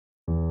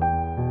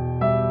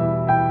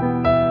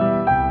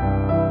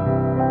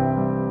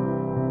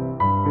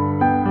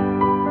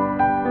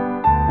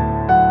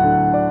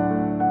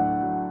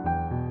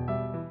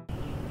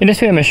In this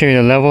video, I'm going to show you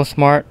the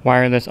LevleSmart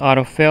Wireless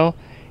Autofill,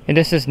 and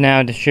this is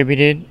now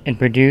distributed and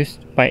produced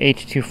by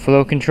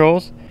H2flow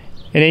Controls.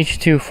 And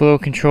H2flow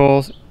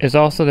Controls is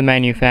also the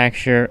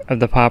manufacturer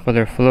of the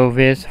popular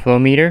FlowVis Flow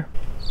Meter.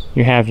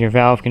 You have your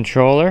valve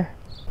controller.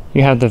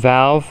 You have the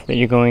valve that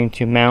you're going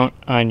to mount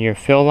on your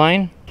fill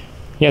line.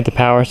 You have the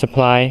power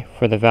supply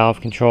for the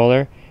valve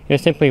controller. It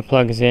simply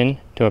plugs in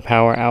to a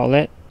power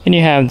outlet. And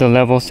you have the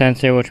level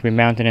sensor, which will be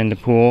mounted in the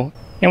pool.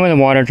 And when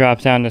the water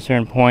drops down to a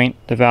certain point,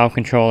 the valve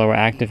controller will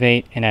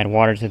activate and add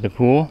water to the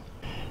pool.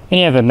 And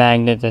you have a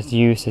magnet that's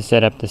used to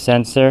set up the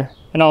sensor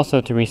and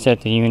also to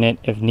reset the unit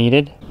if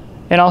needed.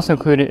 And also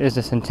included is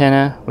this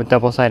antenna with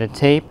double-sided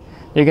tape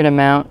you're going to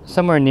mount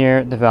somewhere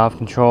near the valve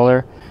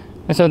controller,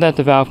 and so that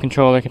the valve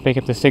controller can pick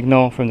up the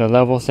signal from the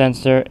level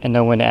sensor and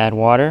know when to add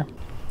water.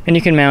 And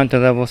you can mount the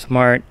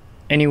LevleSmart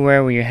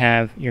anywhere where you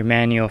have your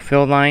manual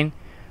fill line,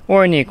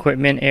 or in the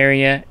equipment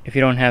area. If you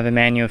don't have a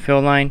manual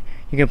fill line,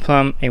 you can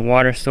plumb a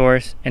water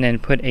source and then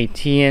put a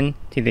T in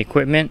to the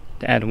equipment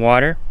to add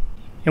water.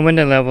 And when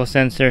the level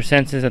sensor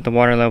senses that the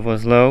water level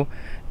is low,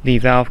 the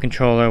valve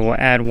controller will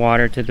add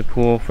water to the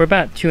pool for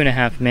about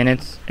 2.5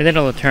 minutes, and then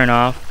it'll turn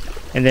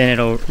off, and then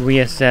it'll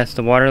reassess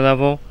the water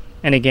level,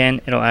 and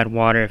again it'll add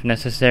water if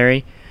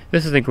necessary.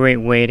 This is a great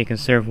way to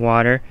conserve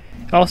water.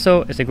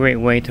 Also, it's a great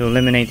way to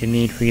eliminate the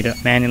need for you to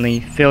manually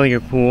fill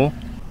your pool.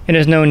 And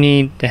there's no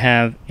need to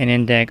have an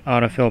in-deck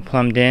autofill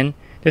plumbed in.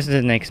 This is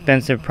an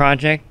expensive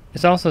project.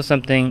 It's also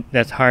something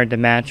that's hard to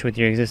match with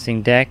your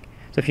existing deck.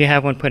 So if you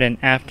have one put in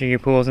after your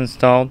pool is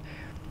installed,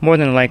 more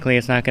than likely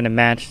it's not going to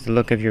match the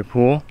look of your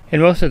pool.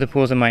 And most of the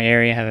pools in my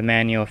area have a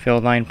manual fill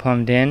line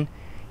plumbed in,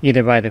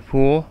 either by the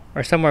pool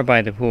or somewhere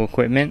by the pool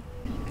equipment.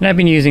 And I've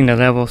been using the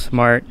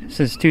LevleSmart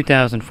since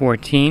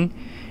 2014.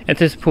 At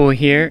this pool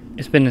here,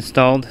 it's been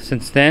installed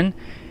since then,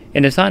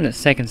 and it's on its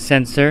second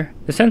sensor.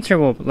 The sensor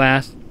will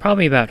last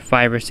probably about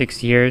 5 or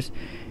 6 years,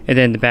 and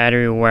then the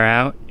battery will wear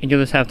out, and you'll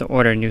just have to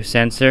order a new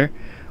sensor.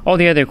 All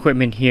the other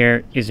equipment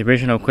here is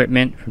original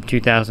equipment from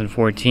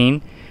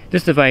 2014.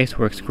 This device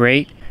works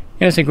great,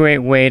 and it's a great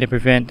way to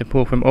prevent the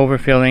pool from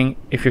overfilling.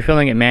 If you're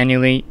filling it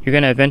manually, you're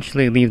going to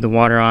eventually leave the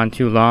water on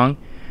too long,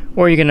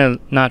 or you're going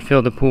to not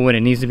fill the pool when it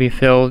needs to be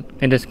filled,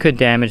 and this could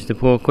damage the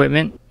pool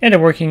equipment. And they're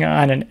working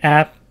on an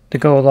app to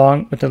go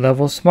along with the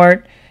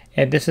LevleSmart,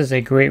 and this is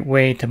a great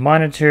way to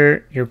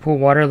monitor your pool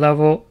water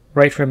level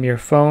right from your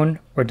phone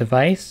or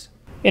device.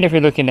 And if you're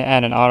looking to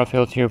add an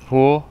autofill to your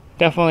pool,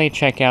 definitely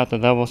check out the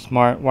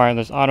LevleSmart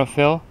Wireless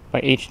Autofill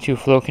by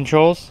H2flow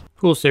Controls.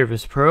 Pool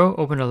Service Pro,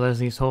 open a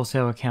Leslie's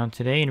wholesale account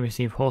today and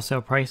receive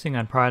wholesale pricing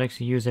on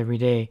products you use every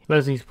day.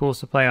 Leslie's Pool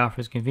Supply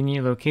offers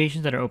convenient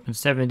locations that are open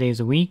 7 days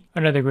a week.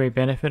 Another great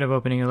benefit of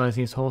opening a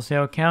Leslie's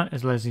wholesale account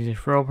is Leslie's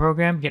referral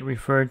program. Get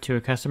referred to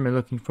a customer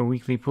looking for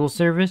weekly pool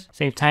service.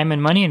 Save time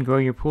and money and grow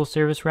your pool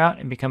service route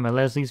and become a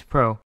Leslie's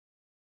Pro.